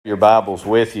Your Bibles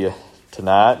with you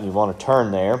tonight, and you want to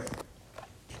turn there.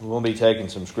 We'll be taking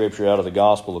some scripture out of the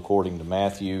Gospel according to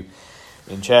Matthew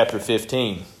in chapter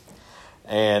 15.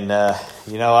 And,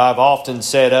 I've often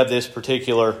said of this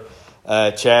particular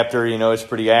chapter, it's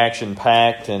pretty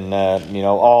action-packed, and,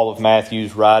 all of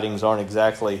Matthew's writings aren't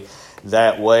exactly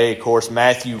that way. Of course,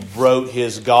 Matthew wrote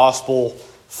his Gospel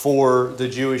for the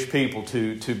Jewish people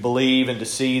to believe and to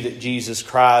see that Jesus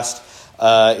Christ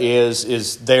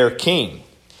is their King.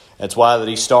 That's why that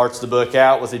he starts the book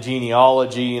out with a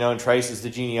genealogy, and traces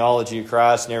the genealogy of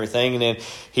Christ and everything. And then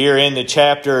here in the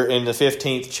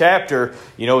 15th chapter,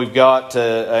 we've got,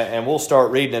 and we'll start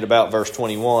reading at about verse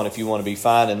 21 if you want to be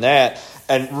finding that.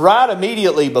 And right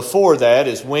immediately before that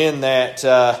is when that,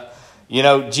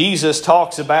 Jesus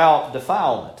talks about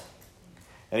defilement.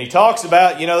 And he talks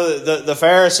about, the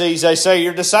Pharisees, they say,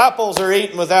 your disciples are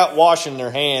eating without washing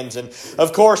their hands. And,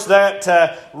 of course,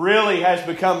 that really has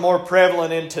become more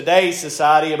prevalent in today's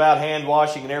society about hand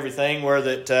washing and everything, where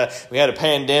that we had a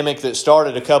pandemic that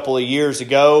started a couple of years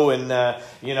ago, and,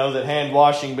 that hand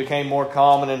washing became more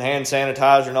common, and hand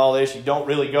sanitizer and all this. You don't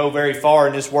really go very far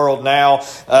in this world now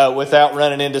without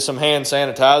running into some hand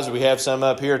sanitizer. We have some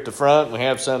up here at the front, and we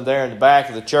have some there in the back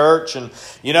of the church. And,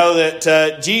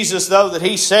 that Jesus, though, that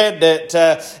he said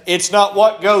that it's not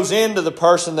what goes into the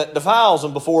person that defiles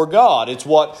them before God. It's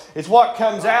what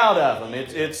comes out of them.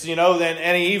 It's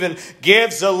and he even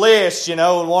gives a list, and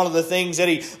one of the things that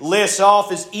he lists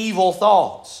off is evil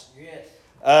thoughts.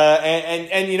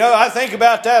 I think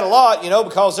about that a lot,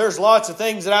 because there's lots of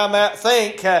things that I might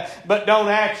think, but don't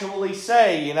actually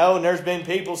say, and there's been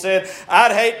people said,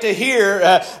 I'd hate to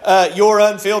hear your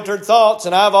unfiltered thoughts,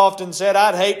 and I've often said,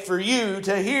 I'd hate for you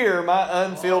to hear my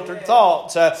unfiltered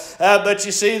thoughts. But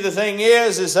you see, the thing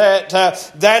is that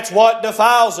that's what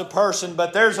defiles a person,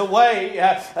 but there's a way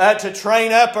to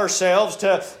train up ourselves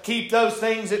to keep those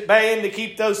things at bay and to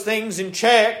keep those things in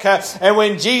check. And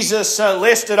when Jesus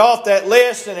listed off that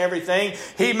list, and everything,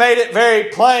 he made it very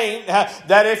plain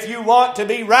that if you want to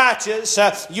be righteous,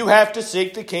 you have to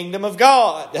seek the kingdom of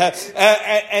God.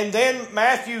 And then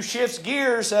Matthew shifts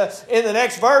gears in the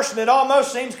next verse, and it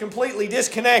almost seems completely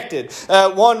disconnected.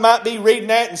 One might be reading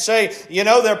that and say,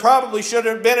 there probably should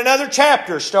have been another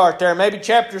chapter start there. Maybe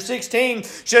chapter 16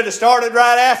 should have started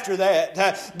right after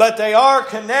that. But they are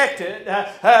connected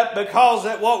because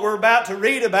that what we're about to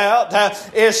read about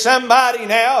is somebody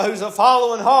now who's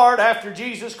following hard after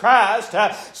Jesus Christ,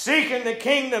 seeking the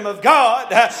kingdom of God,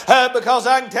 because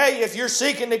I can tell you, if you're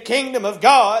seeking the kingdom of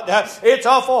God, it's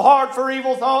awful hard for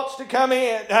evil thoughts to come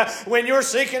in. When you're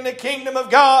seeking the kingdom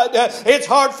of God, it's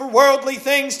hard for worldly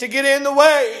things to get in the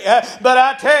way. But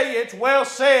I tell you, it's well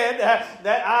said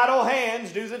that idle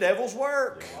hands do the devil's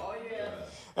work.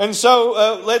 And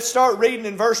so let's start reading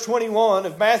in verse 21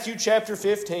 of Matthew chapter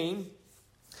 15.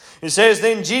 It says,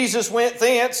 Then Jesus went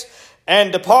thence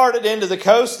and departed into the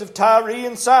coast of Tyre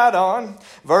and Sidon.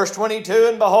 Verse 22,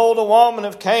 And behold, a woman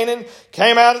of Canaan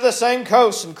came out of the same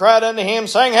coast, and cried unto him,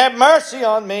 saying, Have mercy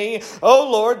on me, O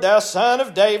Lord, thou son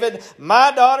of David.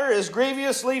 My daughter is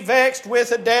grievously vexed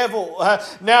with a devil.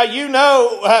 Now you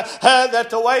know that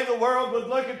the way the world would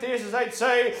look at this is they'd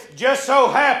say, just so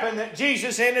happened that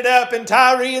Jesus ended up in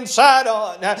Tyre and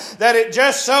Sidon. That it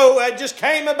just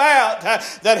came about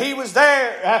that he was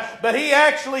there. But he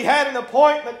actually had an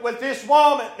appointment with this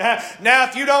woman. Now,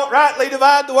 if you don't rightly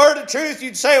divide the word of truth,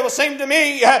 you'd say, well, it seemed to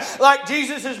me like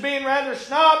Jesus is being rather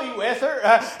snobby with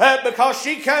her because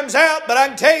she comes out. But I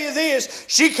can tell you this,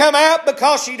 she come out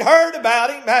because she'd heard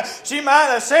about him. She might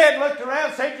have looked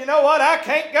around, said, you know what, I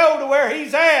can't go to where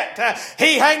he's at.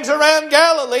 He hangs around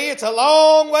Galilee. It's a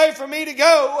long way for me to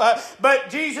go. But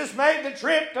Jesus made the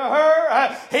trip to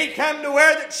her. He come to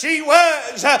where that she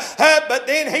was. But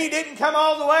then he didn't come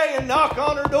all the way and knock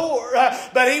on her door.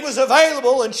 But he was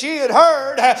available, and she had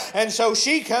heard, and so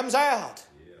she comes out.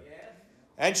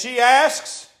 And she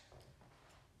asks,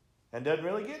 and doesn't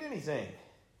really get anything.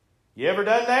 You ever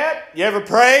done that? You ever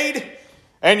prayed,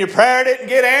 and your prayer didn't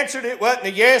get answered? It wasn't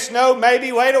a yes, no,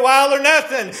 maybe, wait a while, or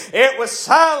nothing. It was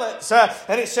silence.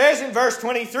 And it says in verse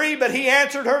 23, But he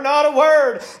answered her not a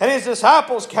word. And his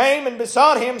disciples came and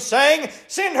besought him, saying,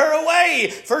 Send her away,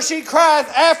 for she crieth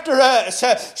after us.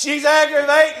 She's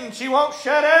aggravating. She won't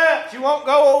shut up. She won't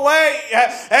go away.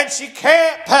 And she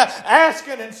kept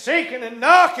asking and seeking and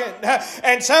knocking.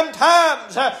 And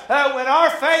sometimes when our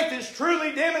faith is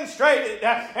truly demonstrated,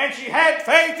 and she had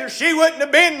faith or she wouldn't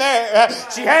have been there.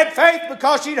 She had faith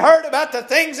because she'd heard about the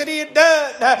things that he had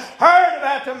done, heard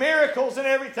about the miracles and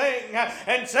everything.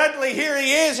 And suddenly here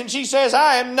he is, and she says,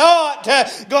 I am not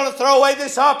going to throw away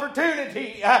this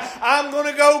opportunity. I'm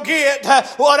going to go get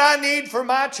what I need for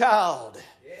my child.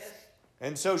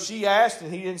 And so she asked,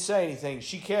 and he didn't say anything.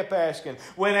 She kept asking.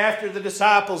 Went after the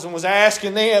disciples and was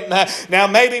asking them. Now,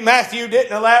 maybe Matthew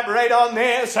didn't elaborate on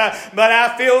this, but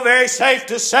I feel very safe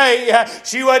to say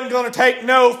she wasn't going to take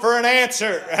no for an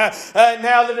answer.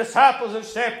 Now, the disciples have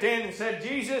stepped in and said,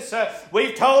 Jesus,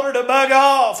 we've told her to bug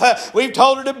off. We've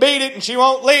told her to beat it, and she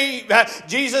won't leave.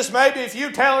 Jesus, maybe if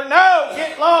you tell her, no,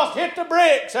 get lost, hit the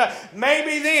bricks,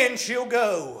 maybe then she'll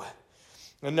go.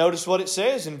 And notice what it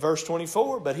says in verse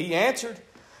 24. But he answered,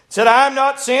 said, I am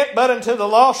not sent but unto the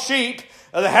lost sheep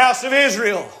of the house of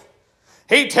Israel.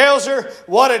 He tells her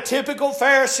what a typical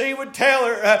Pharisee would tell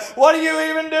her. What are you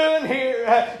even doing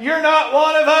here? You're not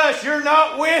one of us. You're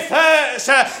not with us.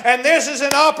 And this is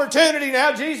an opportunity.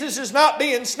 Now, Jesus is not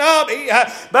being snobby,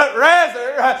 but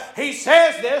rather he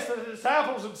says this, and the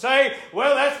disciples would say,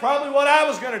 well, that's probably what I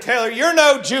was going to tell her. You're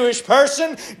no Jewish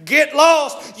person. Get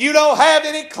lost. You don't have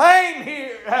any claim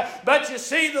here. But you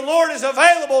see, the Lord is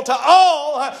available to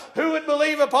all who would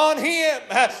believe upon Him.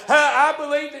 I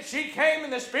believe that she came in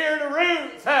the spirit of Ruth.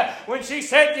 When she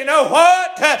said, you know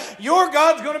what? Your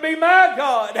God's going to be my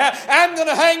God. I'm going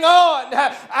to hang on.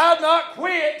 I'll not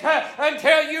quit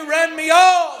until you run me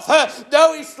off.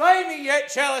 Though he slay me,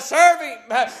 yet shall I serve him.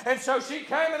 And so she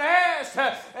came and asked.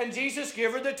 And Jesus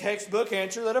gave her the textbook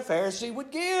answer that a Pharisee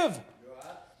would give.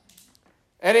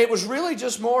 And it was really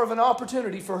just more of an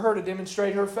opportunity for her to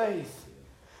demonstrate her faith.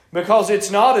 Because it's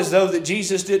not as though that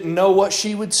Jesus didn't know what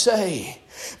she would say.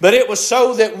 But it was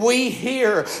so that we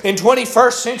here in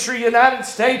 21st century United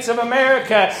States of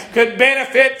America could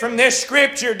benefit from this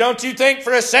Scripture. Don't you think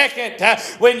for a second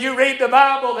when you read the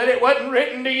Bible that it wasn't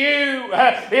written to you.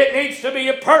 It needs to be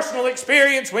a personal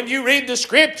experience when you read the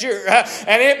Scripture.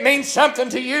 And it means something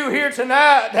to you here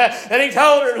tonight. And he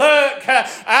told her, look,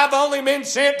 I've only been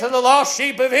sent to the lost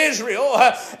sheep of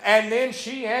Israel. And then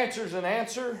she answers an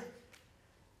answer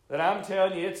that I'm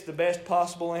telling you, it's the best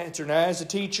possible answer. Now, as a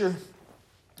teacher,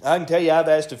 I can tell you I've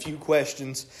asked a few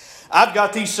questions. I've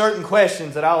got these certain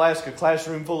questions that I'll ask a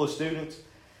classroom full of students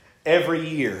every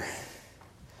year.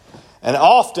 And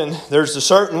often there's a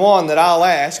certain one that I'll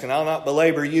ask, and I'll not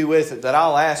belabor you with it, that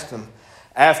I'll ask them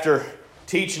after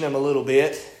teaching them a little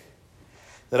bit,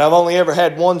 that I've only ever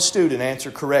had one student answer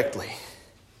correctly.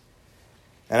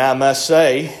 And I must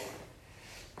say,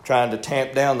 trying to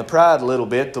tamp down the pride a little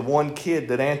bit, the one kid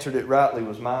that answered it rightly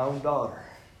was my own daughter.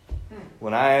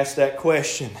 When I asked that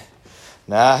question,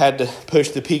 now I had to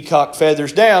push the peacock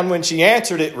feathers down when she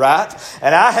answered it right.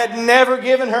 And I had never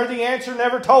given her the answer,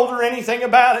 never told her anything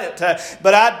about it.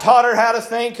 But I'd taught her how to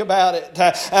think about it.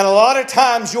 And a lot of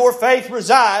times your faith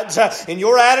resides in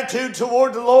your attitude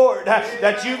toward the Lord.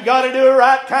 That you've got to do a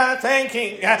right kind of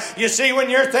thinking. You see, when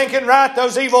you're thinking right,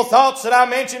 those evil thoughts that I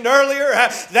mentioned earlier,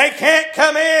 they can't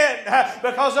come in.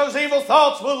 Because those evil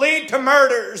thoughts will lead to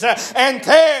murders and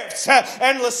thefts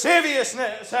and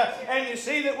lasciviousness. And you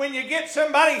see that when you get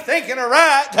somebody thinking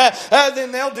right,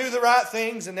 then they'll do the right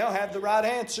things and they'll have the right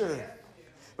answer.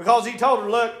 Because he told her,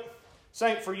 look, this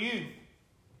ain't for you.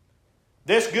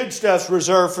 This good stuff's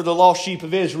reserved for the lost sheep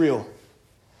of Israel.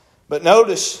 But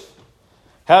notice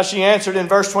how she answered in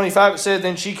verse 25. It said,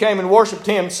 then she came and worshipped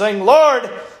him, saying, Lord,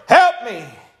 help me.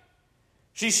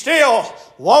 She still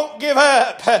won't give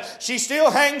up. She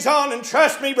still hangs on. And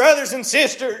trust me, brothers and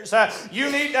sisters,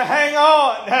 you need to hang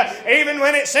on. Even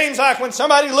when it seems like when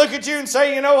somebody look at you and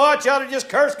say, you know what, you ought to just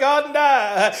curse God and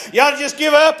die. You ought to just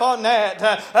give up on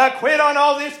that. Quit on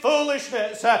all this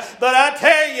foolishness. But I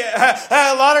tell you,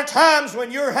 a lot of times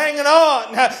when you're hanging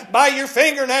on by your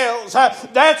fingernails,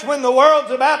 that's when the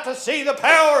world's about to see the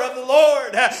power of the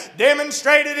Lord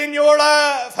demonstrated in your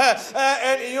life.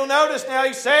 And you'll notice now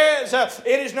he says,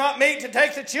 it is not meet to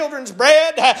take the children's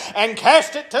bread and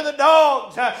cast it to the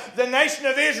dogs. The nation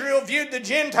of Israel viewed the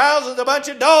Gentiles as a bunch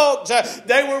of dogs.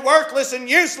 They were worthless and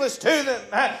useless to them.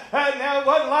 Now, it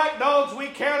wasn't like dogs we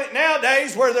count it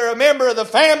nowadays where they're a member of the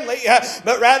family,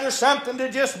 but rather something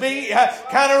to just be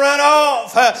kind of run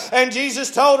off. And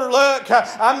Jesus told her, look,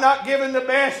 I'm not giving the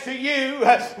best to you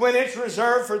when it's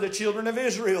reserved for the children of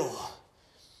Israel.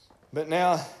 But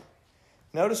now,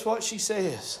 notice what she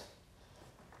says.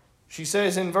 She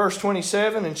says in verse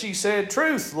 27, and she said,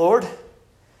 truth, Lord.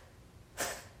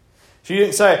 She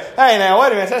didn't say, hey, now,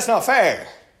 wait a minute, that's not fair.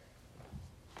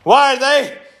 Why are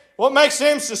they? What makes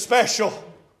them so special?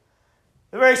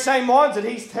 The very same ones that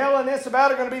he's telling us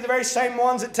about are going to be the very same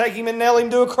ones that take him and nail him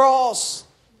to a cross.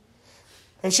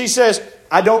 And she says,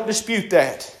 I don't dispute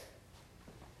that.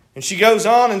 And she goes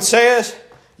on and says,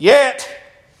 yet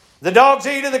the dogs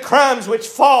eat of the crumbs which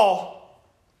fall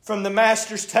from the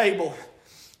master's table.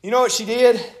 You know what she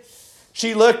did?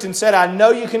 She looked and said, I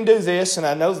know you can do this, and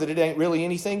I know that it ain't really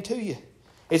anything to you.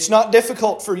 It's not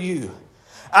difficult for you.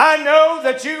 I know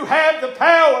that you have the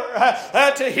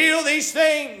power to heal these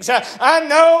things. I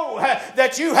know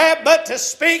that you have but to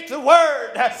speak the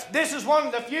word. This is one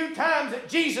of the few times that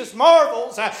Jesus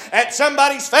marvels at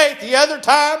somebody's faith. The other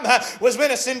time was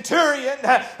when a centurion,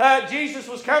 Jesus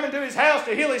was coming to his house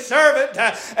to heal his servant,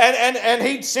 and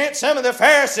he'd sent some of the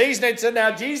Pharisees, and they'd said,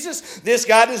 now Jesus, this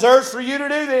guy deserves for you to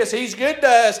do this. He's good to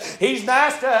us. He's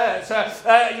nice to us.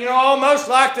 Almost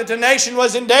like that the nation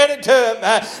was indebted to him.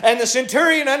 And the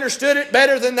centurion understood it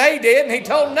better than they did, and he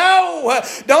told him, no,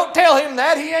 don't tell him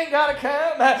that. He ain't got to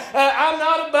come. I'm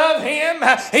not above him.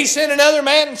 He sent another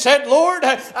man and said, Lord,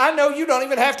 I know you don't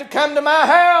even have to come to my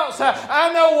house.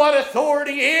 I know what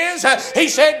authority is. He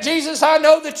said, Jesus, I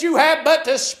know that you have but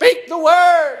to speak the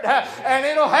word, and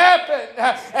it'll happen.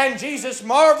 And Jesus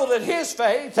marveled at his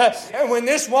faith. And when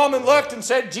this woman looked and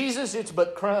said, Jesus, it's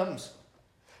but crumbs.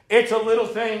 It's a little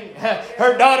thing.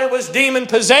 Her daughter was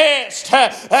demon-possessed,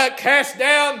 cast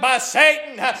down by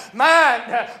Satan,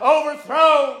 mind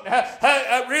overthrown,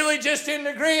 really just in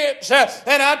the grips.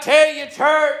 And I tell you,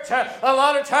 church, a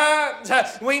lot of times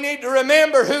we need to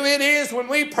remember who it is when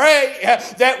we pray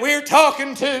that we're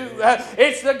talking to.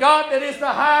 It's the God that is the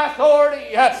high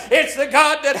authority. It's the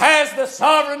God that has the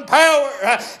sovereign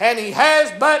power. And He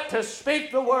has but to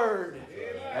speak the word,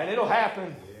 and it'll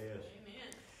happen.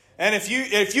 And if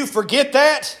you forget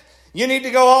that, you need to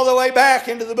go all the way back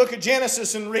into the book of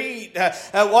Genesis and read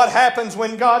what happens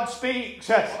when God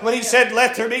speaks. When He said,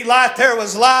 let there be light, there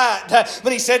was light.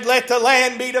 When He said, let the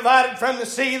land be divided from the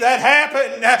sea, that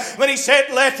happened. When He said,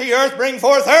 let the earth bring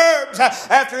forth herbs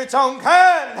after its own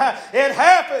kind, it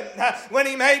happened. When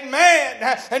He made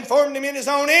man and formed him in His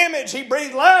own image, He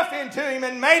breathed life into him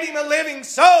and made him a living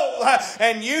soul.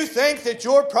 And you think that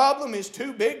your problem is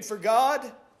too big for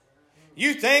God?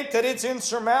 You think that it's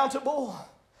insurmountable?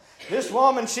 This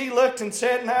woman, she looked and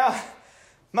said, now,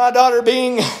 my daughter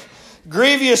being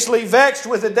grievously vexed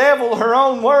with the devil, her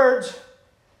own words.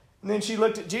 And then she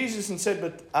looked at Jesus and said,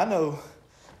 but I know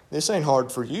this ain't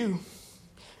hard for you.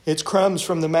 It's crumbs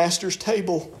from the Master's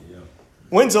table. Yeah.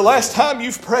 When's the last time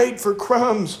you've prayed for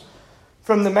crumbs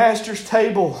from the Master's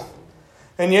table?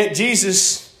 And yet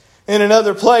Jesus, in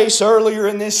another place earlier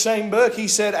in this same book, He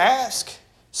said, ask,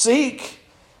 seek,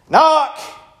 knock.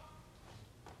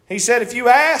 He said, if you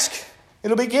ask,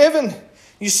 it'll be given.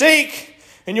 You seek,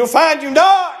 and you'll find. You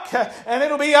knock, and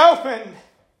it'll be open.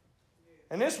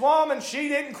 And this woman, she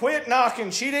didn't quit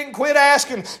knocking. She didn't quit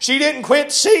asking. She didn't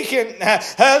quit seeking.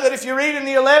 That if you read in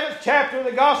the 11th chapter of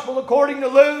the Gospel according to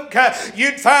Luke,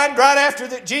 you'd find right after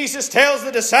that Jesus tells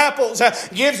the disciples,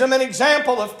 gives them an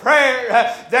example of prayer,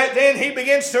 that then He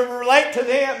begins to relate to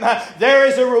them. There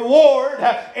is a reward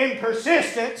in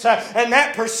persistence, and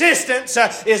that persistence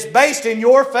is based in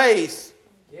your faith.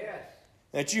 Yes.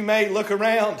 That you may look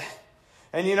around.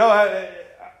 And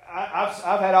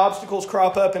I've had obstacles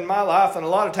crop up in my life, and a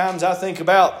lot of times I think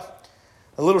about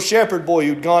a little shepherd boy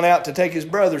who'd gone out to take his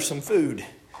brother some food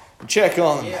and check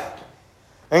on him. Yeah.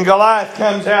 And Goliath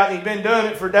comes out, and he'd been doing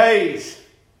it for days.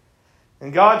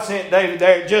 And God sent David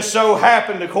there. It just so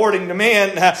happened, according to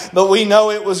men, but we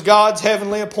know it was God's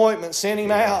heavenly appointment sent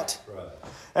him out.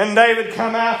 And David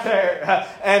come out there,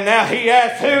 and now he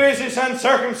asks, who is this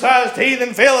uncircumcised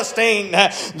heathen Philistine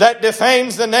that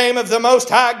defames the name of the Most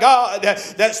High God,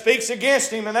 that speaks against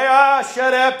him? And they,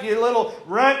 shut up, you little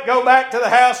runt, go back to the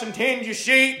house and tend your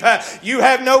sheep. You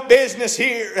have no business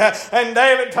here. And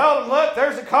David told him, look,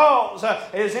 there's a cause.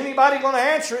 Is anybody going to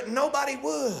answer it? And nobody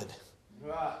would.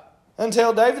 Right.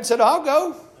 Until David said, I'll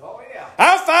go.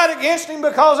 I'll fight against him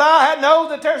because I know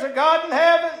that there's a God in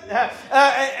heaven.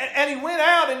 And he went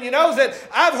out, and you know that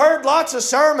I've heard lots of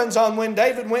sermons on when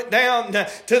David went down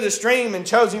to the stream and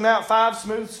chose him out 5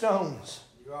 smooth stones.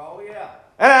 Oh, yeah.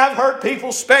 And I've heard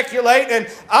people speculate, and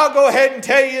I'll go ahead and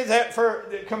tell you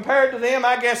that compared to them,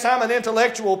 I guess I'm an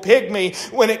intellectual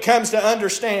pygmy when it comes to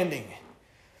understanding.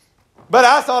 But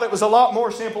I thought it was a lot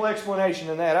more simple explanation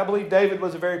than that. I believe David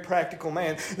was a very practical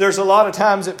man. There's a lot of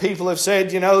times that people have said,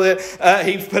 that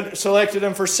he selected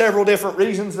him for several different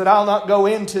reasons that I'll not go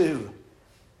into.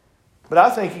 But I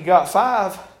think he got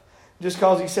 5 just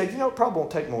because he said, it probably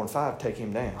won't take more than 5 to take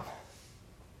him down.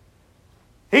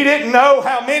 He didn't know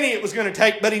how many it was going to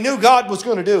take, but he knew God was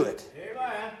going to do it.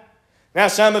 Amen. Now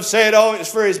some have said, oh,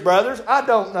 it's for his brothers. I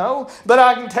don't know. But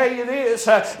I can tell you this,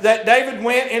 that David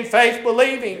went in faith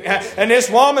believing. And this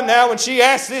woman now, when she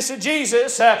asked this of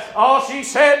Jesus, all she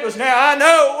said was, now I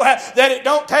know that it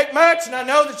don't take much, and I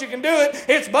know that you can do it.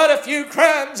 It's but a few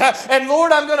crumbs. And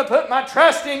Lord, I'm going to put my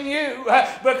trust in you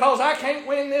because I can't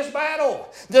win this battle.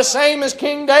 The same as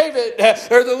King David,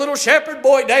 or the little shepherd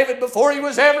boy David before he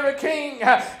was ever a king.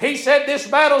 He said, this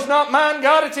battle's not mine,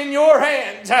 God, it's in your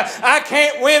hands. I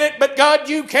can't win it, but God,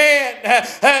 you can.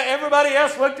 Everybody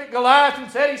else looked at Goliath and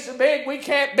said, he's so big, we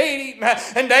can't beat him.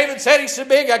 And David said, he's so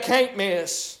big, I can't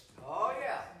miss. Oh,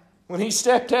 yeah. When he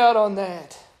stepped out on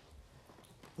that.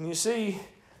 And you see,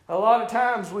 a lot of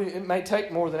times it may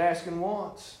take more than asking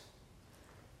once.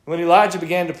 When Elijah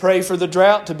began to pray for the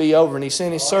drought to be over and he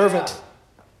sent his servant.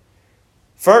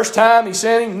 First time he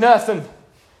sent him, nothing.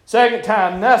 Second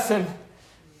time, nothing.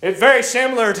 It's very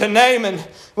similar to Naaman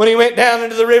when he went down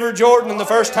into the river Jordan, and the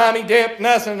first time he dipped,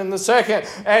 nothing, and the second,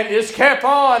 and just kept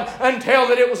on until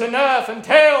that it was enough,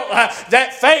 until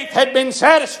that faith had been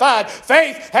satisfied,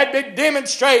 faith had been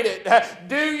demonstrated.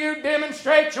 Do you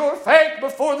demonstrate your faith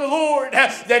before the Lord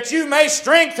that you may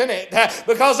strengthen it?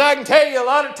 Because I can tell you a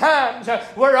lot of times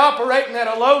we're operating at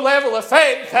a low level of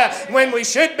faith when we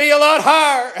should be a lot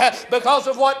higher because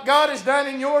of what God has done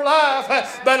in your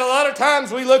life. But a lot of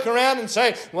times we look around and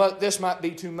say, well, this might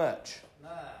be too much.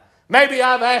 Maybe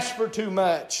I've asked for too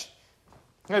much.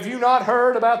 Have you not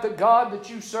heard about the God that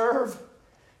you serve?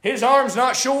 His arm's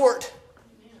not short.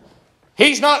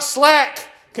 He's not slack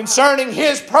concerning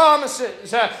His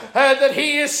promises. That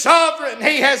He is sovereign.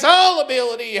 He has all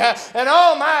ability. And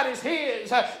all might is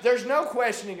His. There's no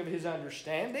questioning of His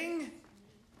understanding.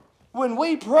 When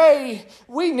we pray,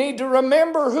 we need to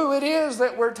remember who it is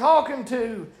that we're talking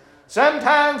to.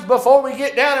 Sometimes before we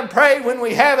get down and pray, when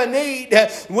we have a need,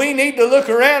 we need to look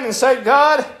around and say,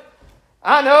 God,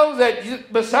 I know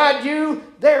that beside you,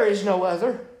 there is no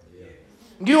other.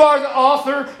 You are the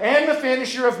author and the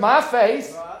finisher of my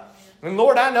faith. And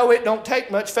Lord, I know it don't take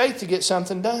much faith to get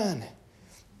something done.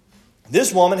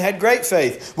 This woman had great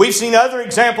faith. We've seen other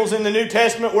examples in the New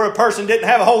Testament where a person didn't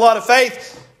have a whole lot of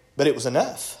faith, but it was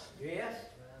enough.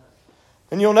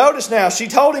 And you'll notice now, she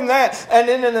told him that. And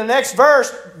then in the next verse,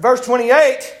 verse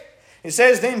 28, it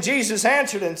says, then Jesus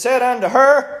answered and said unto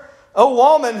her, O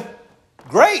woman,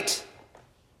 great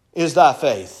is thy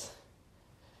faith.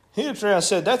 He looked around and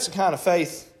said, that's the kind of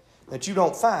faith that you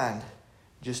don't find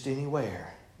just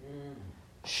anywhere.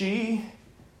 She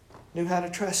knew how to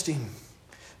trust Him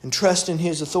and trust in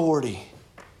His authority.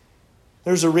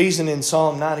 There's a reason in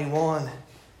Psalm 91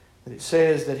 that it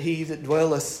says that he that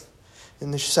dwelleth in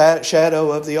the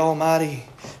shadow of the Almighty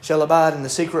shall abide in the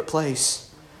secret place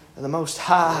of the Most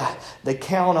High. They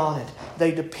count on it.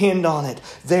 They depend on it.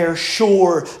 They're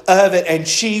sure of it. And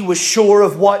she was sure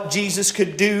of what Jesus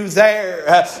could do there.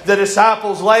 The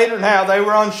disciples later now, they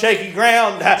were on shaky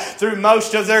ground through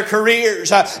most of their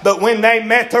careers. But when they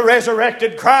met the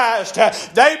resurrected Christ,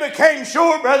 they became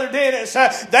sure, Brother Dennis.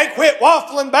 They quit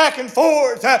waffling back and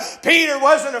forth. Peter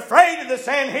wasn't afraid of the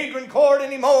Sanhedrin court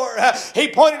anymore. He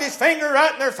pointed his finger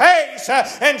right in their face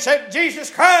and said,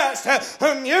 Jesus Christ,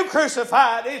 whom you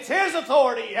crucified, it's His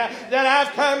authority that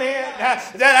I've come in,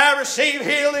 that I receive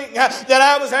healing, that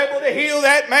I was able to heal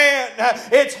that man.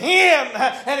 It's Him,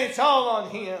 and it's all on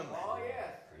Him.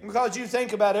 Because you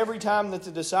think about every time that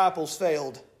the disciples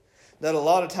failed, that a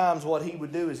lot of times what He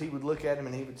would do is He would look at him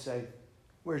and He would say,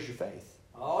 where's your faith?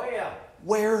 Oh, yeah.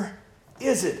 Where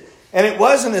is it? And it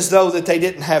wasn't as though that they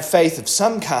didn't have faith of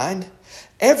some kind.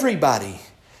 Everybody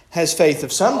has faith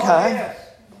of some kind. Yes.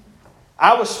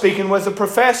 I was speaking with a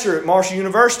professor at Marshall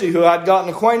University who I'd gotten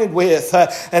acquainted with.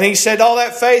 And he said, all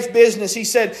that faith business, he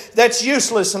said, that's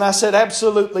useless. And I said,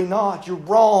 absolutely not. You're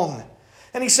wrong.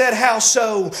 And he said, how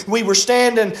so? We were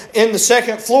standing in the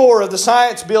second floor of the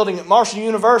science building at Marshall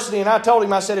University. And I told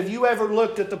him, I said, have you ever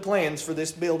looked at the plans for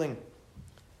this building?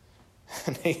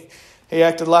 And he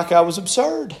acted like I was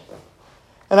absurd.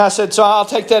 And I said, so I'll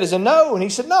take that as a no. And he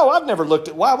said, no, I've never looked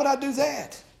at. Why would I do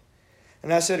that?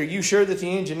 And I said, are you sure that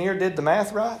the engineer did the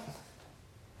math right?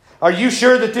 Are you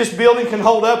sure that this building can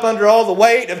hold up under all the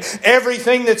weight of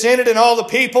everything that's in it and all the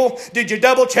people? Did you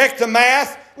double check the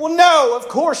math? Well, no, of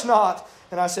course not.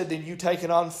 And I said, then you take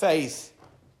it on faith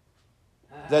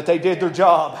that they did their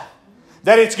job,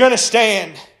 that it's going to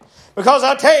stand. Because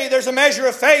I tell you, there's a measure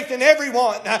of faith in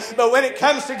everyone. But when it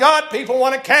comes to God, people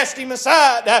want to cast Him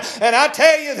aside. And I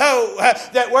tell you, though,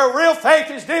 that where real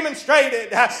faith is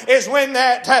demonstrated is when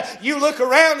that you look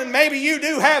around and maybe you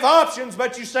do have options,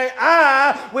 but you say,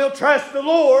 I will trust the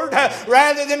Lord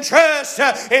rather than trust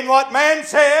in what man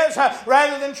says,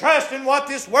 rather than trust in what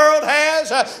this world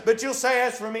has. But you'll say,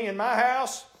 as for me and my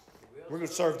house, we're going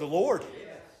to serve the Lord.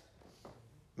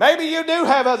 Maybe you do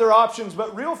have other options,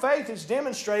 but real faith is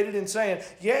demonstrated in saying,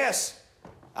 yes,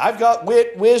 I've got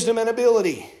wit, wisdom, and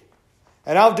ability.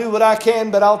 And I'll do what I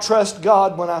can, but I'll trust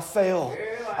God when I fail.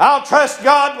 I'll trust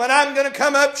God when I'm going to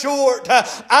come up short.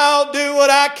 I'll do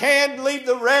what I can, leave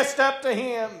the rest up to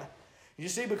Him. You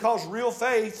see, because real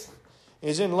faith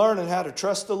is in learning how to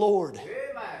trust the Lord.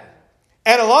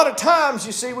 And a lot of times,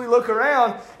 you see, we look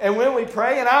around and when we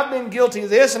pray, and I've been guilty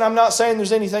of this, and I'm not saying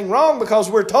there's anything wrong because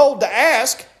we're told to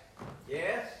ask.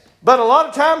 Yes. But a lot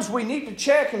of times we need to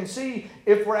check and see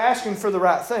if we're asking for the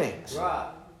right things.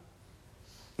 Right.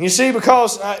 You see,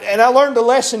 because, and I learned a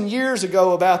lesson years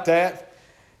ago about that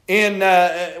when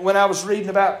I was reading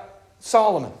about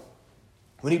Solomon,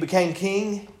 when he became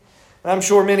king. And I'm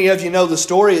sure many of you know the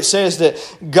story. It says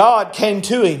that God came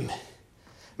to him,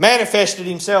 manifested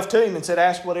Himself to him and said,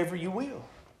 ask whatever you will.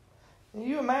 And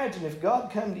you imagine if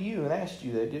God come to you and asked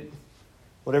you that,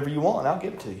 whatever you want, I'll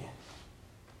give it to you.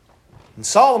 And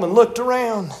Solomon looked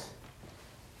around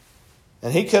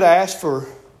and he could have asked for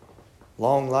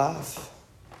long life.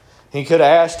 He could have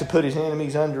asked to put his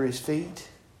enemies under his feet.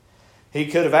 He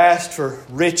could have asked for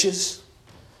riches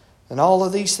and all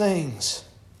of these things.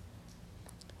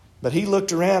 But he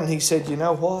looked around and he said, you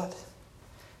know what?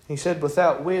 He said,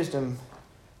 without wisdom,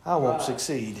 I won't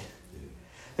succeed.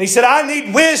 And he said, I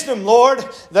need wisdom, Lord,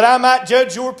 that I might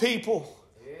judge your people.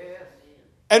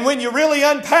 And when you really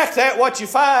unpack that, what you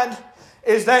find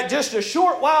is that just a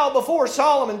short while before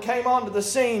Solomon came onto the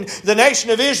scene, the nation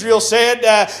of Israel said,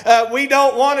 we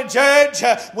don't want a judge,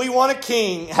 we want a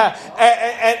king.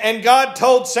 And God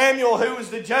told Samuel, who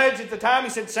was the judge at the time, He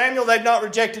said, Samuel, they've not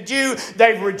rejected you,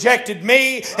 they've rejected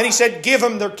me. And He said, give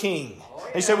them their king.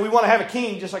 He said, we want to have a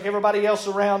king just like everybody else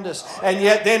around us. And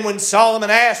yet then when Solomon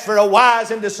asked for a wise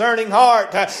and discerning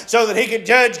heart so that he could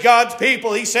judge God's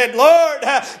people, he said, Lord,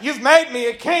 you've made me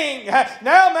a king.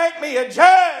 Now make me a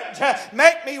judge.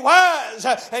 Make me wise.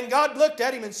 And God looked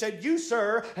at him and said, you,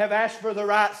 sir, have asked for the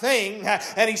right thing.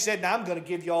 And he said, now I'm going to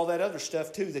give you all that other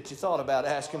stuff too that you thought about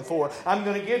asking for. I'm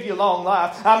going to give you long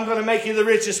life. I'm going to make you the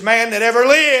richest man that ever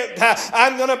lived.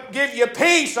 I'm going to give you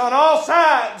peace on all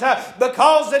sides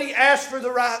because that he asked for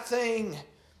the right thing. And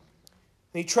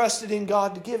he trusted in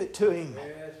God to give it to him.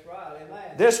 That's right. Amen.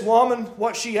 This woman,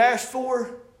 what she asked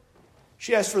for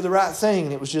the right thing,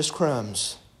 and it was just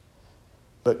crumbs.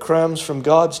 But crumbs from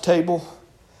God's table,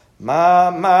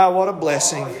 my, what a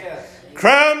blessing. Oh, yes.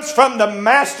 Crumbs from the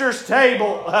Master's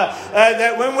table.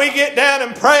 That when we get down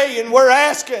and pray and we're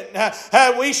asking,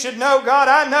 we should know, God,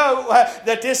 I know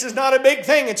that this is not a big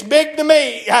thing. It's big to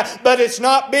me, but it's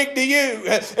not big to you.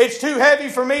 It's too heavy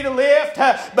for me to lift,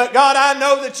 but God, I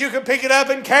know that you can pick it up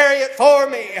and carry it for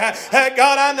me.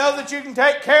 God, I know that you can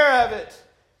take care of it.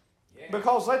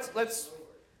 Because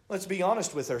let's be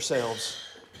honest with ourselves.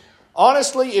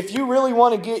 Honestly, if you really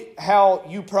want to get how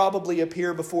you probably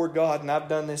appear before God, and I've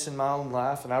done this in my own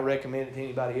life, and I recommend it to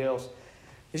anybody else,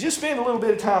 is just spend a little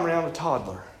bit of time around a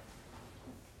toddler.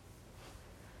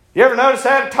 You ever notice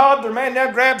that? A toddler, man,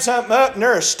 they'll grab something up and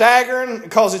they're staggering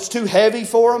because it's too heavy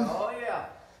for them. Oh, yeah.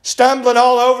 Stumbling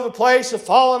all over the place,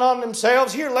 falling on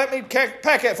themselves. Here, let me pack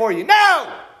that for you.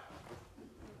 No!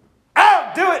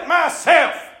 I'll do it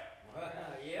myself.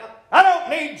 Yeah. I don't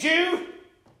need you.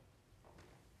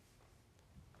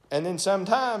 And then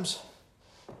sometimes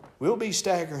we'll be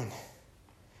staggering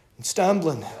and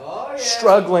stumbling,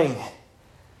 struggling.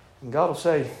 And God will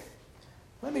say,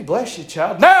 let me bless you,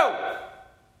 child. No!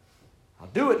 I'll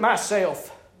do it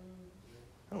myself.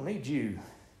 I don't need you.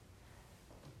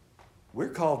 We're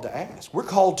called to ask. We're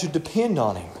called to depend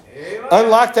on Him. Amen.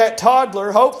 Unlike that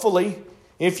toddler, hopefully,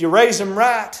 if you raise them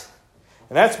right,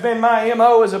 and that's been my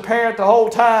MO as a parent the whole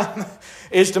time,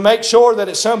 is to make sure that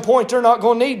at some point they're not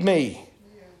going to need me.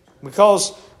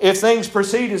 Because if things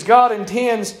proceed as God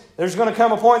intends, there's going to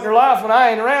come a point in their life when I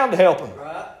ain't around to help them.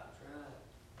 Right.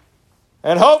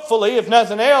 And hopefully, if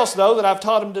nothing else, though, that I've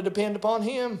taught them to depend upon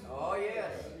Him. Oh, yes.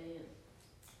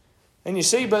 And you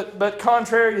see, but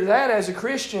contrary to that, as a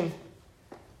Christian,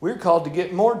 we're called to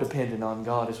get more dependent on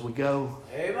God as we go.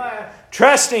 Amen.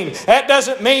 Trusting. That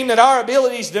doesn't mean that our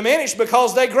abilities diminish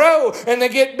because they grow and they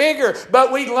get bigger.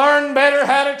 But we learn better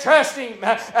how to trust Him.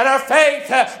 And our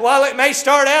faith, while it may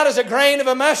start out as a grain of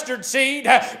a mustard seed,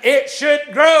 it should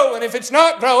grow. And if it's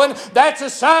not growing, that's a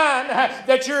sign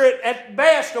that you're at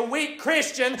best a weak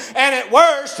Christian. And at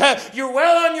worst, you're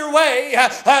well on your way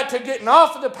to getting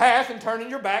off of the path and turning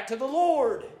your back to the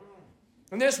Lord.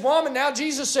 And this woman, now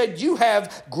Jesus said, you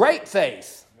have great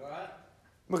faith.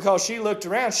 Because she looked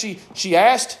around, she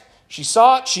asked, she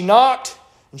sought, she knocked,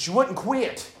 and she wouldn't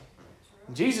quit.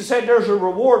 And Jesus said there's a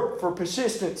reward for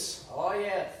persistence. Oh,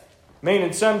 yes.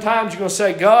 Meaning sometimes you're going to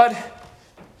say, God,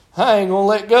 I ain't going to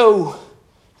let go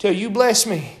till you bless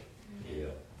me. Yeah.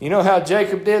 You know how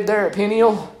Jacob did there at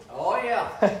Peniel? Oh,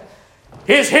 yeah.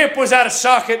 His hip was out of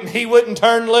socket and he wouldn't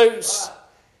turn loose.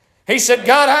 He said,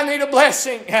 God, I need a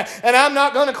blessing, and I'm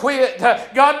not going to quit.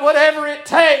 God, whatever it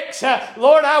takes,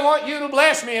 Lord, I want you to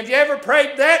bless me. Have you ever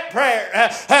prayed that prayer?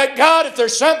 God, if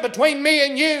there's something between me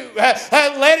and you,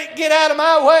 let it get out of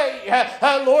my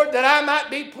way, Lord, that I might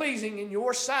be pleasing in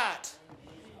your sight.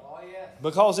 Oh, yeah.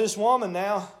 Because this woman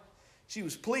now, she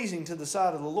was pleasing to the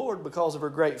sight of the Lord because of her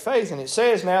great faith. And it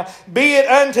says now, be it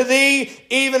unto thee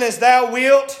even as thou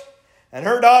wilt. And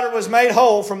her daughter was made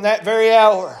whole from that very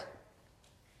hour.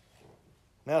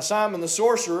 Now Simon the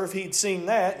sorcerer, if he'd seen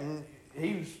that, and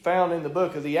he was found in the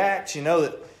book of the Acts, you know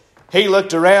that he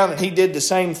looked around and he did the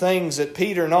same things that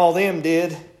Peter and all them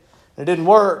did. It didn't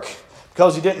work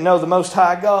because he didn't know the Most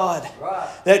High God. Right.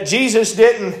 That Jesus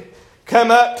didn't come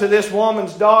up to this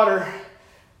woman's daughter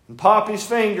and pop his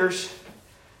fingers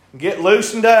and get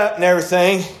loosened up and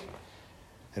everything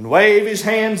and wave his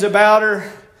hands about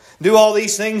her, do all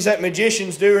these things that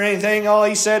magicians do or anything. All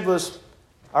he said was,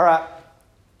 all right.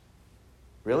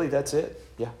 Really? That's it?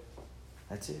 Yeah,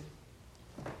 that's it.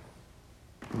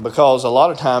 Because a lot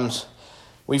of times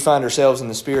we find ourselves in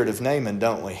the spirit of Naaman,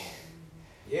 don't we?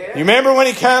 Yeah. You remember when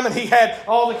he came and he had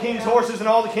all the king's horses and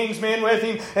all the king's men with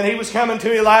him, and he was coming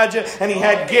to Elijah and he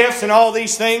had gifts and all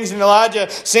these things, and Elijah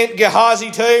sent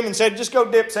Gehazi to him and said, just go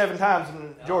dip 7 times in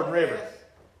the Jordan River.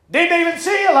 Didn't even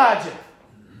see Elijah.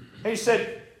 He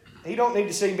said, he don't need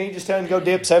to see me, just tell him to go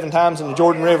dip 7 times in the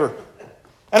Jordan River.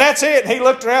 And that's it. And he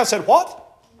looked around and said, what?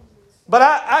 But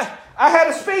I had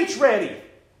a speech ready.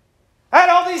 I had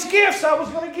all these gifts I was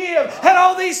going to give. Had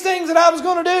all these things that I was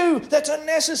going to do. That's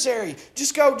unnecessary.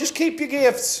 Just go. Just keep your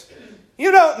gifts.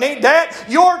 You don't need that.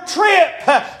 Your trip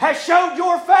has showed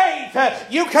your faith.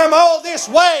 You come all this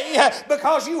way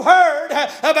because you heard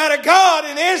about a God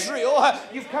in Israel.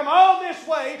 You've come all this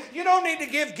way. You don't need to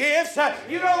give gifts.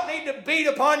 You don't need to beat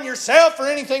upon yourself or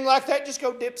anything like that. Just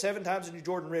go dip 7 times in the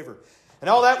Jordan River. And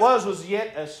all that was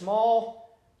yet a small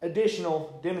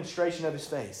additional demonstration of his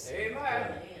faith.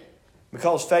 Amen.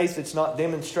 Because faith that's not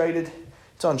demonstrated,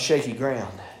 it's on shaky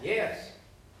ground. Yes.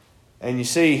 And you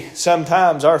see,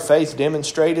 sometimes our faith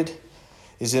demonstrated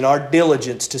is in our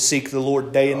diligence to seek the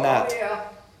Lord day and night. Oh, yeah.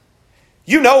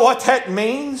 You know what that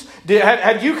means?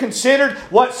 Have you considered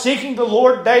what seeking the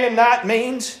Lord day and night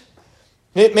means?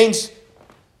 It means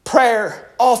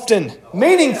prayer often.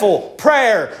 Meaningful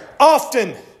prayer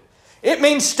often. It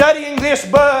means studying this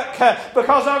book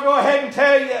because I'll go ahead and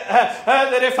tell you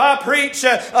that if I preach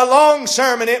a long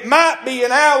sermon, it might be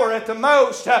an hour at the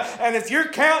most. And if you're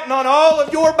counting on all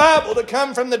of your Bible to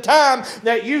come from the time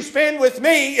that you spend with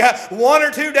me 1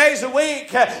 or 2 days a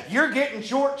week, you're getting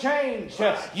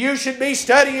shortchanged. You should be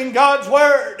studying God's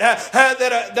Word.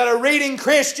 That a reading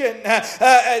Christian,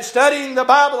 studying the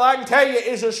Bible, I can tell you,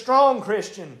 is a strong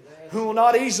Christian who will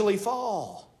not easily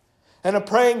fall. And a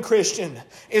praying Christian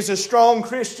is a strong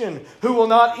Christian who will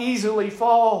not easily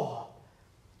fall.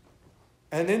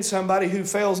 And then somebody who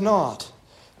fails not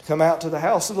to come out to the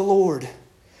house of the Lord.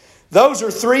 Those are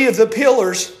 3 of the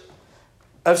pillars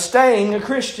of staying a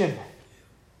Christian.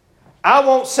 I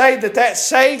won't say that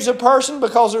saves a person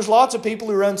because there's lots of people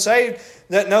who are unsaved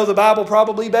that know the Bible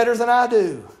probably better than I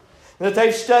do. That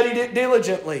they've studied it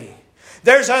diligently.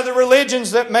 There's other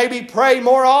religions that maybe pray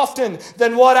more often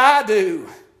than what I do.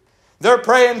 They're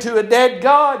praying to a dead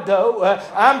God, though.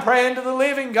 I'm praying to the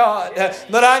living God.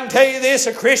 But I can tell you this,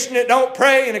 a Christian that don't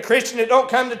pray and a Christian that don't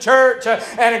come to church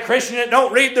and a Christian that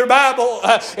don't read their Bible,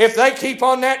 if they keep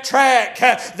on that track,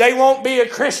 they won't be a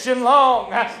Christian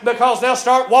long because they'll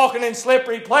start walking in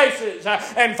slippery places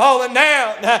and falling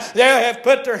down. They'll have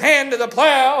put their hand to the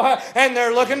plow and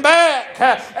they're looking back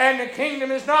and the kingdom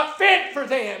is not fit for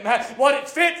them. What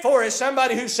it's fit for is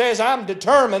somebody who says, I'm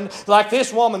determined, like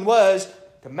this woman was,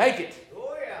 to make it.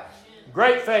 Oh, yeah.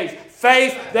 Great faith.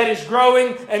 Faith that is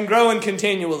growing and growing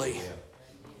continually.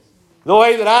 The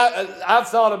way that I've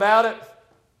thought about it,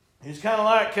 He's kind of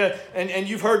like, and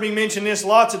you've heard me mention this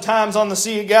lots of times on the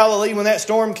Sea of Galilee when that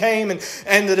storm came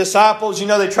and the disciples,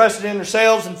 they trusted in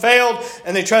themselves and failed,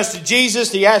 and they trusted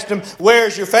Jesus. He asked them,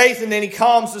 "Where's your faith?" And then He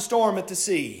calms the storm at the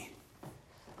sea.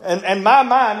 And my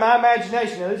mind, my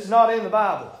imagination, now this is not in the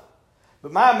Bible,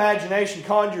 but my imagination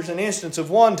conjures an instance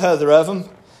of one t'other of them.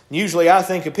 Usually I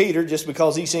think of Peter just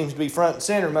because he seems to be front and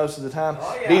center most of the time,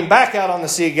 being back out on the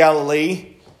Sea of Galilee.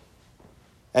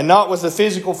 And not with the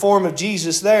physical form of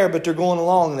Jesus there, but they're going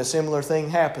along and a similar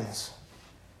thing happens.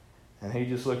 And he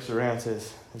just looks around and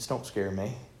says, "This don't scare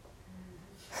me."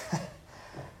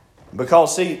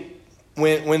 Because, see,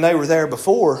 when they were there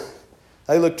before,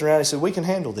 they looked around and said, "We can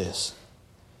handle this."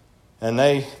 And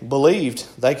they believed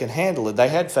they could handle it. They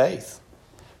had faith.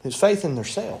 It was faith in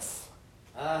themselves.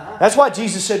 That's why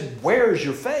Jesus said, "Where's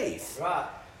your faith?" Right.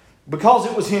 Because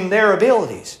it was in their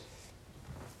abilities.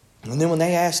 And then when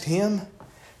they asked Him,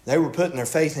 they were putting their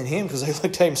faith in Him because they looked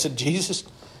at Him and said, "Jesus,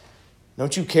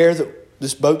 don't you care that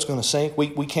this boat's going to sink?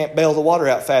 We can't bail the water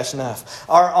out fast enough.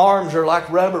 Our arms are like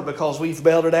rubber because we've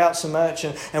bailed it out so much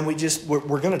and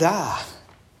we're going to die."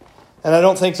 And I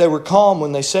don't think they were calm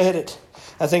when they said it.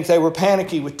 I think they were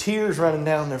panicky with tears running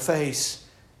down their face.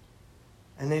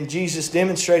 And then Jesus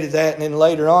demonstrated that, and then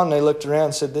later on they looked around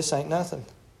and said, "This ain't nothing.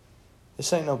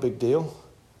 This ain't no big deal.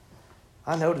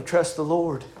 I know to trust the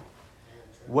Lord.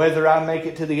 Whether I make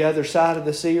it to the other side of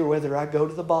the sea or whether I go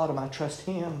to the bottom, I trust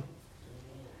Him."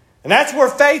 And that's where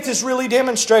faith is really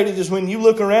demonstrated, is when you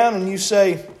look around and you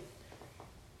say,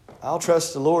 "I'll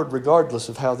trust the Lord regardless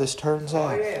of how this turns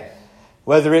out." Oh, yeah.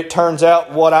 Whether it turns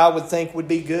out what I would think would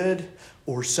be good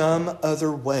or some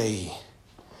other way.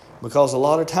 Because a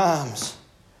lot of times,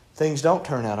 things don't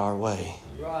turn out our way.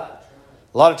 Right.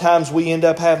 A lot of times we end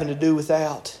up having to do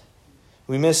without.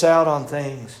 We miss out on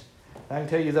things. I can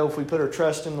tell you, though, if we put our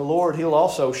trust in the Lord, He'll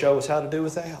also show us how to do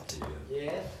without.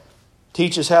 Yes.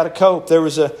 Teach us how to cope. There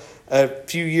was a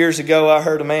few years ago, I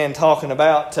heard a man talking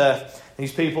about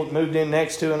these people that moved in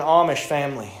next to an Amish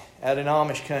family out in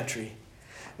Amish country.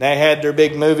 They had their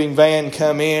big moving van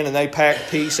come in and they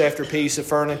packed piece after piece of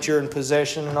furniture and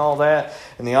possession and all that.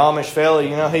 And the Amish fella,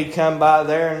 he come by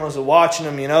there and was watching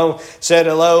them, said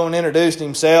hello and introduced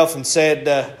himself and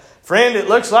said, "Friend, it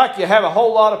looks like you have a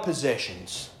whole lot of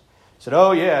possessions." Said,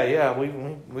 "Oh, yeah,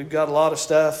 we've got a lot of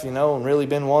stuff, and really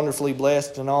been wonderfully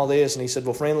blessed and all this." And he said,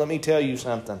 "Well, friend, let me tell you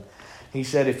something." He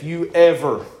said, "If you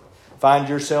ever find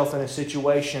yourself in a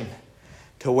situation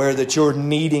to where that you're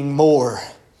needing more,"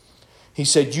 he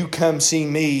said, "you come see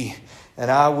me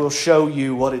and I will show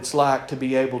you what it's like to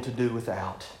be able to do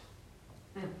without."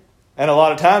 And a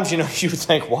lot of times, you would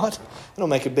think, what? It don't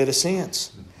make a bit of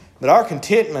sense. But our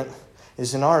contentment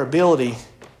is in our ability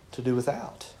to do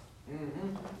without.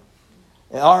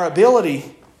 Our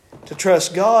ability to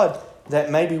trust God that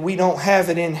maybe we don't have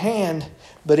it in hand,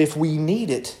 but if we need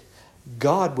it,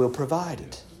 God will provide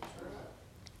it.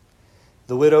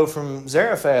 The widow from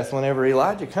Zarephath, whenever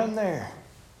Elijah come there,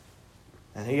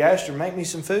 and he asked her, "Make me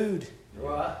some food."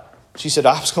 Right. She said,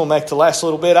 "I was going to make the last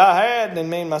little bit I had, and then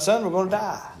me and my son were going to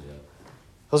die."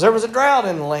 Because there was a drought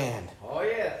in the land. Oh,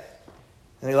 yes.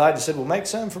 And Elijah said, "Well, make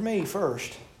some for me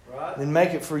first, Right. then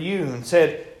make it for you." And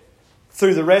said,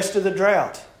 through the rest of the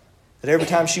drought, that every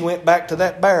time she went back to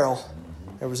that barrel,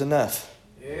 there was enough.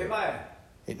 Amen.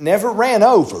 It never ran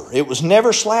over. It was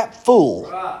never slapped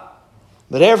full. Right.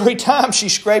 But every time she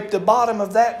scraped the bottom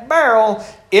of that barrel,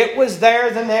 it was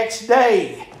there the next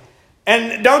day.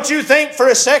 And don't you think for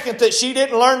a second that she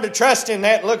didn't learn to trust in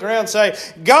that and look around and say,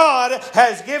 "God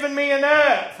has given me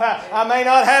enough. I may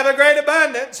not have a great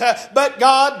abundance, but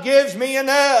God gives me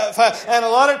enough." And a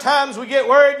lot of times we get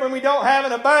worried when we don't have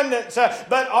an abundance,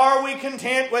 but are we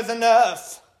content with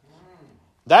enough?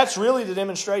 That's really the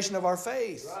demonstration of our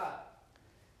faith.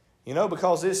 Right.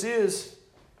 Because this is,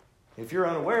 if you're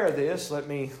unaware of this, let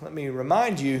me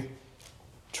remind you,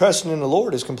 trusting in the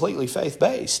Lord is completely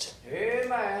faith-based.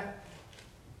 Amen.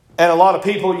 And a lot of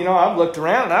people, I've looked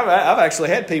around and I've actually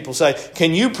had people say,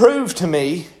 "Can you prove to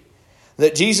me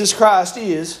that Jesus Christ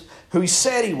is who He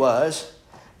said He was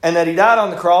and that He died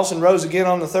on the cross and rose again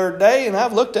on the third day?" And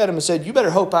I've looked at him and said, "You better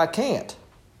hope I can't."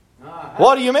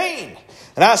 "What do you mean?"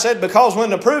 And I said, "Because when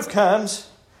the proof comes,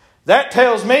 that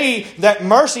tells me that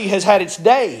mercy has had its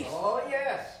day." Oh,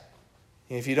 yes.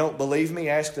 If you don't believe me,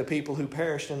 ask the people who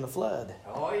perished in the flood.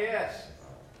 Oh, yes.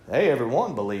 They,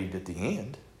 everyone, believed at the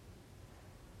end.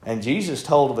 And Jesus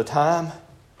told of a time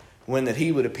when that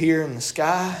He would appear in the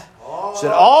sky.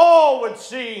 Said, all would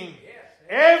see Him.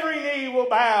 Every knee will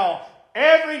bow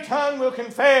Every tongue will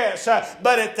confess.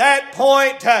 But at that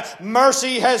point,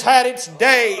 mercy has had its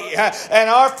day. And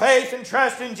our faith and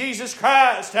trust in Jesus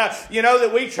Christ, that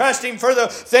we trust Him for the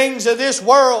things of this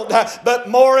world. But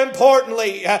more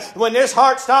importantly, when this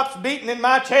heart stops beating in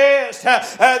my chest,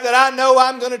 that I know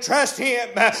I'm going to trust Him,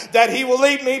 that He will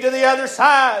lead me to the other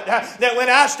side. That when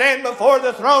I stand before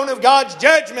the throne of God's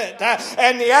judgment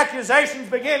and the accusations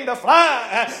begin to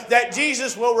fly, that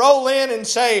Jesus will roll in and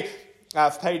say,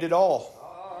 I've paid it all.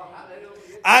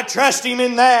 I trust Him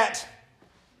in that.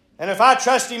 And if I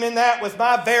trust Him in that with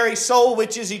my very soul,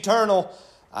 which is eternal,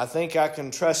 I think I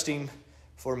can trust Him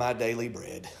for my daily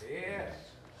bread. Yes.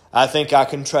 I think I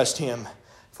can trust Him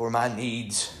for my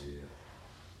needs.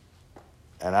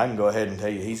 And I can go ahead and tell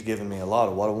you, He's given me a lot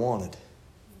of what I wanted.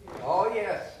 Oh,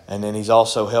 yes. And then He's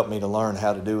also helped me to learn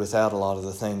how to do without a lot of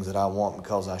the things that I want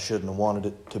because I shouldn't have wanted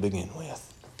it to begin with.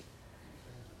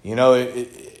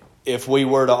 If we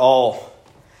were to all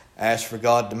ask for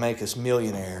God to make us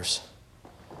millionaires,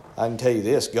 I can tell you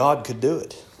this, God could do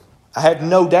it. I have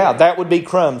no doubt that would be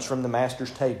crumbs from the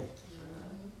Master's table.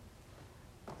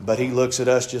 But He looks at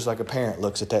us just like a parent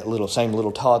looks at that same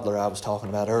little toddler I was talking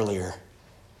about earlier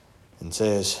and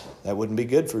says, that wouldn't be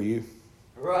good for you.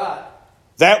 Right.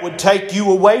 That would take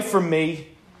you away from me.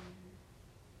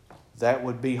 That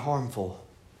would be harmful.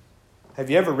 Have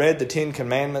you ever read the 10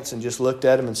 Commandments and just looked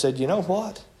at them and said, you know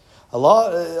what?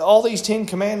 All these 10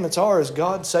 Commandments is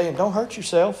God saying, don't hurt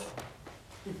yourself.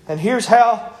 And here's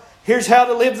how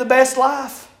to live the best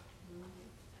life.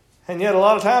 And yet a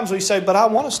lot of times we say, but I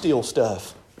want to steal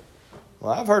stuff.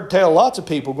 Well, I've heard tell lots of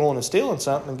people going and stealing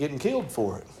something and getting killed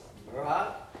for it. Right.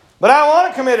 But I want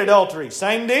to commit adultery.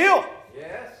 Same deal.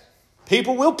 Yes.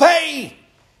 People will pay.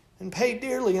 And pay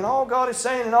dearly. And all God is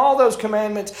saying in all those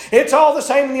commandments, it's all the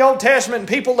same in the Old Testament. And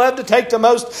people love to take the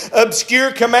most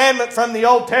obscure commandment from the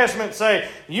Old Testament and say,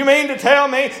 you mean to tell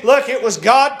me, look, it was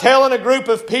God telling a group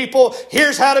of people,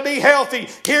 here's how to be healthy,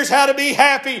 here's how to be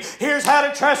happy, here's how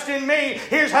to trust in me,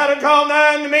 here's how to draw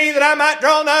nigh unto me that I might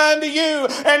draw nigh unto you,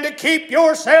 and to keep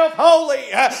yourself holy,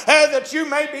 that you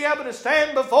may be able to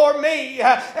stand before me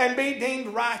and be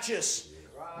deemed righteous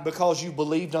because you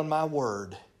believed on my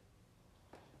word.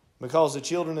 Because the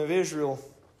children of Israel,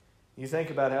 you think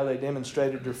about how they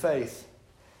demonstrated their faith.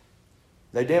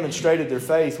 They demonstrated their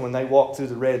faith when they walked through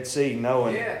the Red Sea,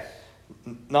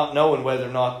 not knowing whether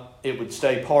or not it would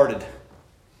stay parted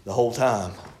the whole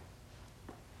time.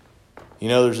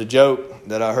 There's a joke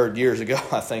that I heard years ago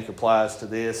I think applies to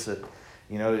this, that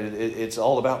it's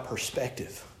all about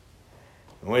perspective.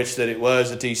 In which that it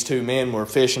was that these two men were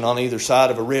fishing on either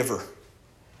side of a river.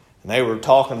 And they were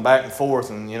talking back and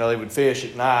forth, and they would fish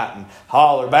at night and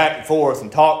holler back and forth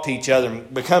and talk to each other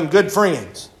and become good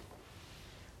friends.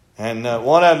 And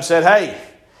one of them said, hey,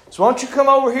 so why don't you come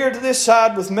over here to this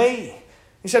side with me?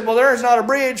 He said, well, there's not a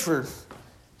bridge for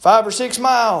 5 or 6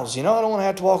 miles. I don't want to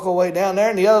have to walk all the way down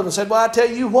there. And the other one said, well, I tell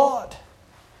you what.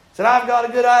 He said, I've got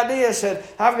a good idea. He said,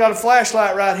 I've got a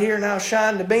flashlight right here, and I'll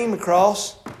shine the beam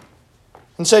across.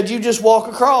 And said, you just walk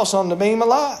across on the beam of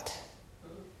light.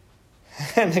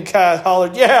 And the guy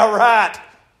hollered, yeah, right.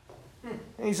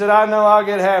 And he said, I know I'll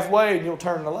get halfway and you'll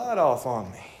turn the light off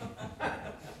on me.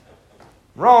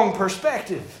 Wrong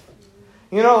perspective.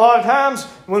 A lot of times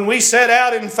when we set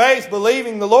out in faith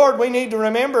believing the Lord, we need to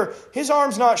remember His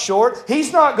arm's not short.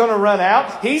 He's not going to run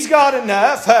out. He's got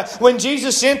enough. When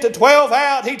Jesus sent the 12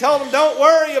 out, He told them, don't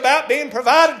worry about being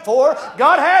provided for.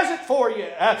 God has it for you.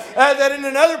 That in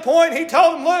another point, He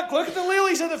told them, look at the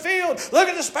lilies of the field. Look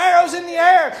at the sparrows in the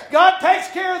air. God takes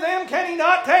care of them. Can He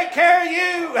not take care of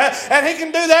you? And He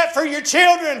can do that for your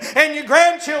children and your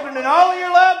grandchildren and all of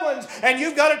your loved ones. And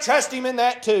you've got to trust Him in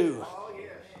that too.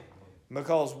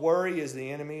 Because worry is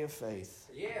the enemy of faith.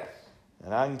 Yes.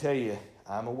 And I can tell you,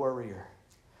 I'm a worrier.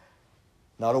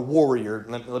 Not a warrior.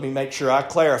 Let me make sure I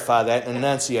clarify that and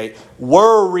enunciate.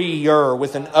 Worrier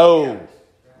with an O.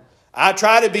 I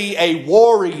try to be a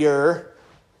warrior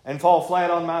and fall flat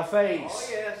on my face. Oh,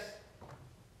 yes.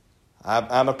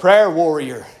 I'm a prayer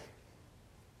warrior.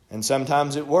 And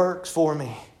sometimes it works for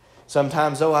me.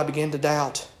 Sometimes, though, I begin to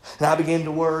doubt. And I begin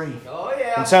to worry. Oh,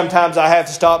 yeah. And sometimes I have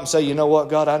to stop and say, you know what,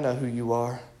 God, I know who you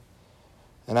are.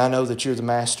 And I know that you're the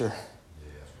master.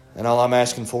 And all I'm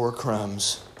asking for are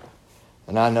crumbs.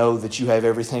 And I know that you have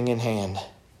everything in hand.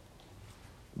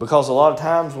 Because a lot of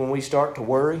times when we start to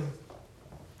worry,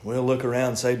 we'll look around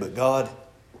and say, but God,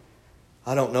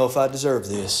 I don't know if I deserve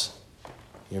this.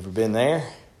 You ever been there?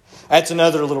 That's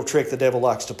another little trick the devil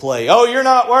likes to play. Oh, you're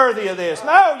not worthy of this.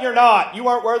 No, you're not. You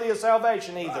weren't worthy of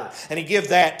salvation either. And he gives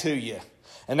that to you.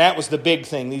 And that was the big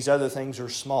thing. These other things are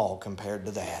small compared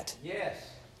to that. Yes.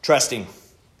 Trust Him.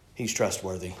 He's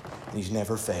trustworthy. And He's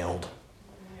never failed.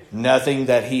 Nothing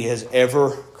that He has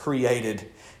ever created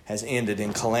has ended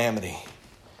in calamity.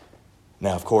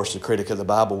 Now, of course, the critic of the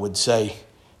Bible would say,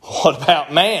 what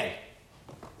about man?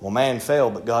 Well, man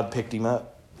fell, but God picked him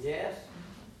up. Yes.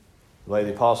 The way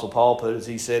the Apostle Paul put it is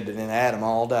he said that in Adam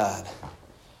all died,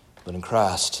 but in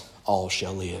Christ all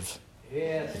shall live.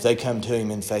 Yes. If they come to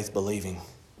Him in faith believing.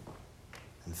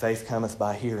 And faith cometh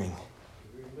by hearing,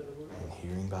 and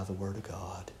hearing by the Word of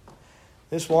God.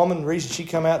 This woman, the reason she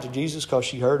come out to Jesus because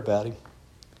she heard about Him.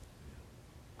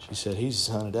 She said, He's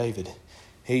the Son of David.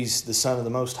 He's the Son of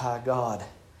the Most High God.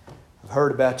 I've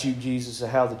heard about You, Jesus,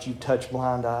 how that You touch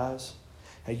blind eyes,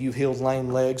 how You've healed lame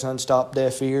legs, unstopped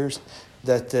deaf ears,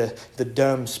 that the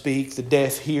dumb speak, the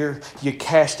deaf hear. You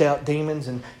cast out demons,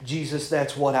 and Jesus,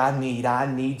 that's what I need.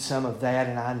 I need some of that,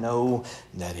 and I know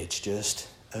that it's just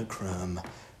a crumb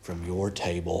from Your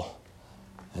table.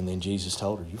 And then Jesus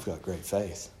told her, you've got great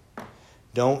faith.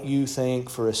 Don't you think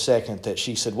for a second that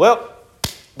she said, well,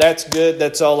 that's good,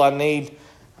 that's all I need.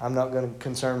 I'm not going to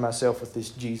concern myself with this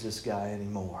Jesus guy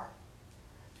anymore.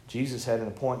 Jesus had an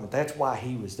appointment. That's why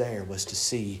He was there, was to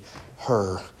see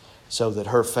her so that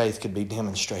her faith could be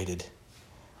demonstrated.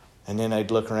 And then they'd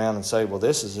look around and say, well,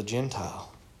 this is a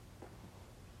Gentile.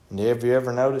 And have you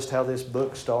ever noticed how this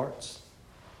book starts?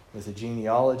 With a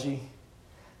genealogy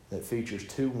that features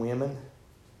 2 women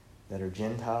that are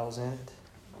Gentiles in it.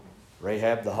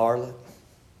 Rahab the harlot.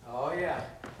 Oh, yeah.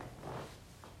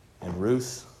 And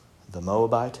Ruth the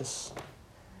Moabitess.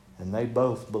 And they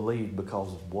both believed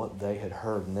because of what they had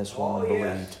heard. And this woman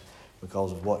believed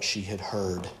because of what she had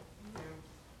heard.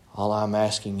 All I'm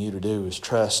asking you to do is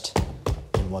trust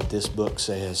in what this book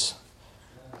says.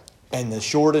 And the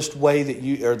shortest way that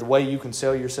you, or the way you can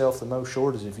sell yourself the most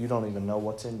short, is if you don't even know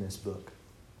what's in this book.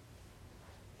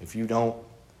 If you don't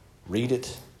read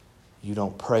it, you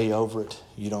don't pray over it,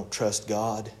 you don't trust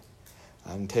God,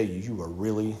 I can tell you, you are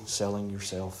really selling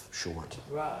yourself short.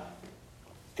 Right.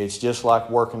 It's just like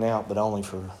working out, but only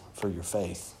for your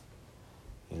faith.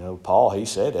 You know, Paul, he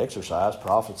said exercise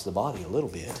profits the body a little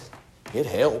bit. It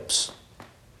helps.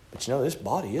 But you know, this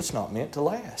body, it's not meant to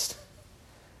last.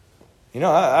 You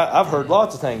know, I've heard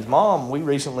lots of things. Mom, we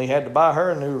recently had to buy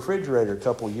her a new refrigerator a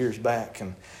couple of years back.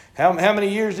 And how many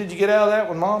years did you get out of that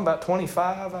one, Mom? About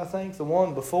 25, I think, the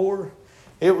one before.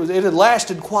 It had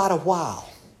lasted quite a while.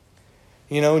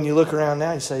 You know, and you look around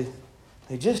now and you say,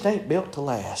 they just ain't built to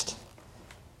last.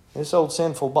 This old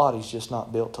sinful body's just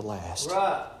not built to last.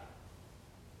 Right.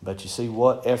 But you see,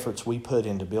 what efforts we put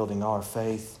into building our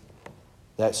faith,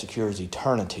 that secures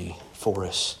eternity for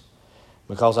us.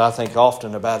 Because I think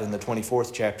often about in the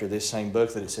 24th chapter of this same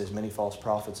book that it says many false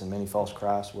prophets and many false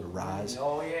Christs would arise.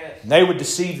 Oh, yes. And they would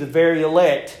deceive the very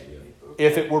elect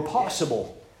if it were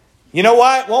possible. You know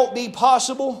why it won't be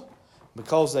possible?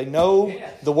 Because they know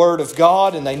the Word of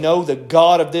God and they know the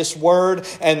God of this Word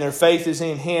and their faith is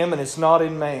in Him and it's not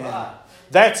in man. Right.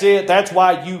 That's it. That's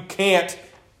why you can't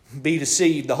be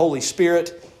deceived. The Holy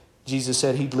Spirit, Jesus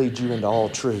said He'd lead you into all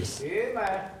truth.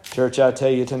 Amen. Church, I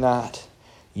tell you tonight,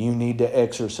 you need to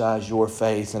exercise your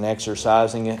faith, and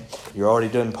exercising it, you're already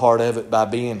doing part of it by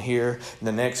being here.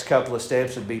 The next couple of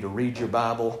steps would be to read your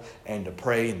Bible and to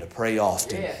pray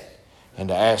often. Yes. And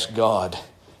to ask God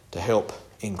to help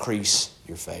increase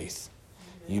your faith.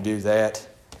 You do that,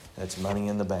 that's money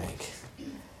in the bank.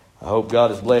 I hope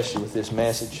God has blessed you with this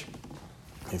message.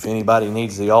 If anybody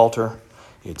needs the altar,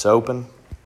 it's open.